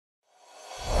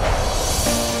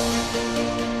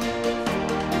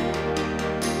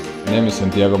My name is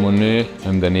Santiago Munne.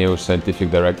 I'm the new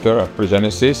scientific director of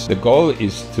Progenesis. The goal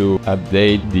is to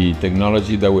update the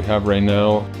technology that we have right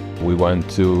now. We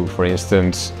want to, for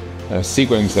instance,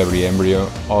 sequence every embryo,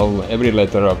 every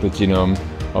letter of the genome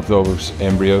of those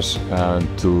embryos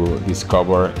to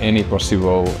discover any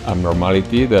possible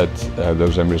abnormality that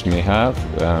those embryos may have.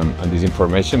 And this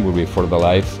information will be for the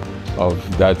life of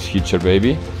that future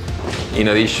baby. In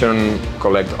addition,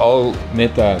 collect all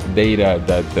metadata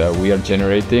that we are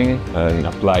generating and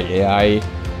apply AI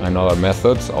and other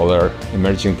methods, other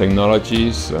emerging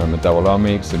technologies,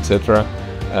 metabolomics, etc.,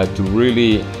 to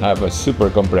really have a super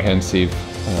comprehensive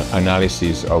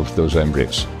analysis of those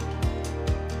embryos.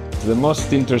 The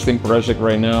most interesting project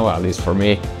right now, at least for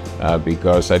me,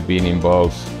 because I've been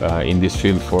involved in this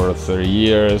field for 30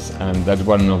 years, and that's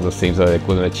one of the things that I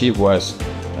couldn't achieve, was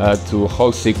to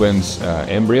whole sequence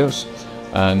embryos.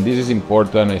 And this is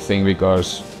important, I think,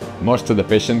 because most of the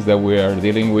patients that we are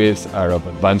dealing with are of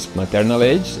advanced maternal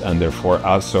age and therefore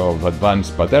also of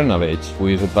advanced paternal age.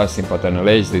 With advancing paternal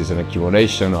age, there is an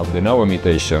accumulation of de novo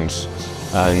mutations,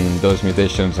 and those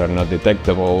mutations are not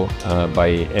detectable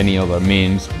by any other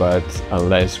means but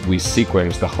unless we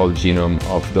sequence the whole genome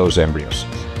of those embryos.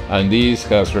 And this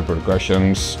has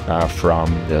repercussions from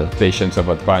the patients of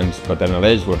advanced paternal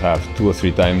age will have 2 or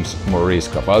 3 times more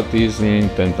risk of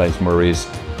autism, 10 times more risk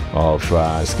of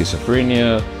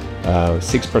schizophrenia,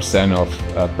 6%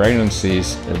 of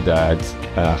pregnancies that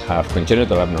have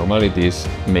congenital abnormalities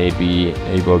may be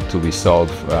able to be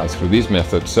solved through this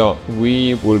method. So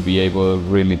we will be able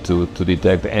really to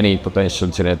detect any potential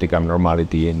genetic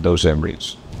abnormality in those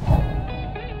embryos.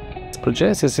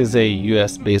 Progenesis is a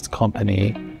US-based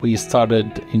company. We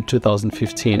started in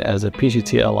 2015 as a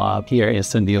PGT lab here in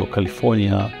San Diego,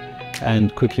 California,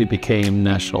 and quickly became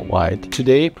nationwide.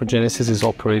 Today, Progenesis is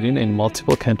operating in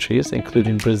multiple countries,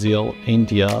 including Brazil,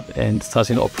 India, and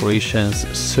starting operations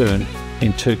soon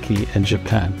in Turkey and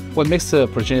Japan. What makes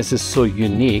Progenesis so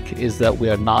unique is that we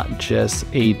are not just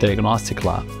a diagnostic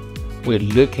lab. We're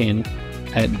looking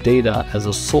at data as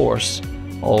a source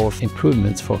of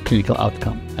improvements for clinical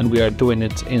outcome, and we are doing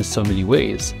it in so many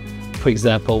ways. For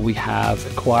example, we have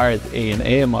acquired an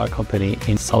AMR company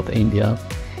in South India,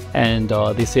 and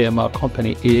this AMR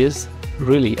company is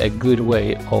really a good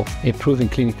way of improving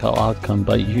clinical outcome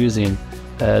by using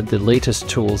the latest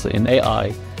tools in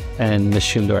AI and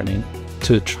machine learning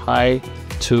to try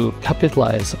to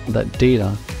capitalize on that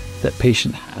data that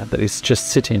patient have that is just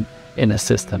sitting in a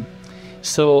system.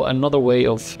 So another way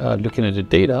of looking at the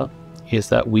data is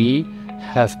that we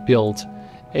have built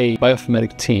a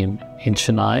bioinformatic team in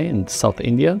Chennai in South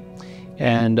India,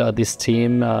 and this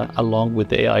team along with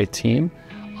the AI team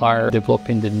are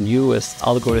developing the newest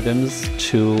algorithms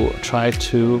to try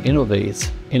to innovate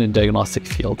in the diagnostic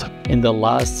field. In the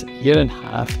last year and a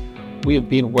half, we have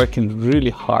been working really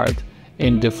hard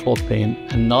in developing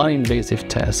a non-invasive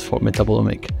test for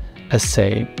metabolomic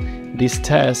assay. This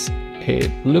test,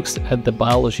 it looks at the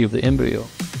biology of the embryo.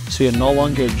 So you're no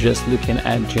longer just looking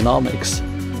at genomics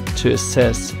to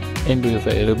assess embryo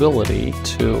variability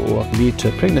to lead to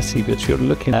a pregnancy, but you're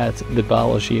looking at the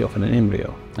biology of an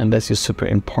embryo, and that's just super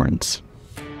important.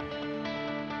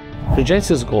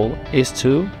 Progenesis' goal is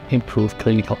to improve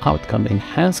clinical outcome,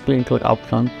 enhance clinical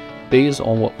outcome based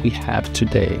on what we have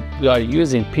today. We are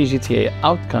using PGTA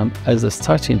outcome as a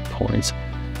starting point,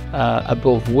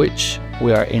 above which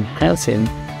we are enhancing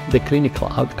the clinical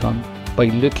outcome by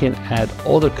looking at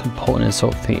other components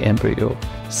of the embryo,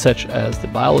 such as the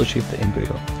biology of the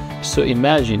embryo. So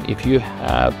imagine if you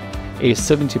have a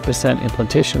 70%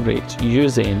 implantation rate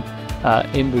using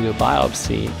embryo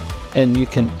biopsy, and you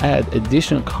can add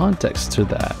additional context to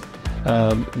that.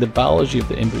 The biology of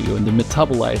the embryo and the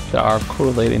metabolites that are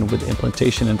correlating with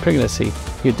implantation and pregnancy,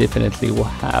 you definitely will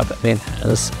have an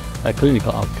enhanced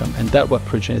clinical outcome, and that's what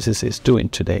Progenesis is doing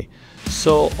today.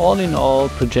 So all in all,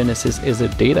 Progenesis is a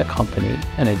data company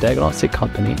and a diagnostic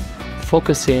company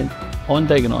focusing on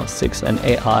diagnostics and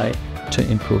AI to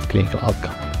improve clinical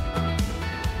outcome.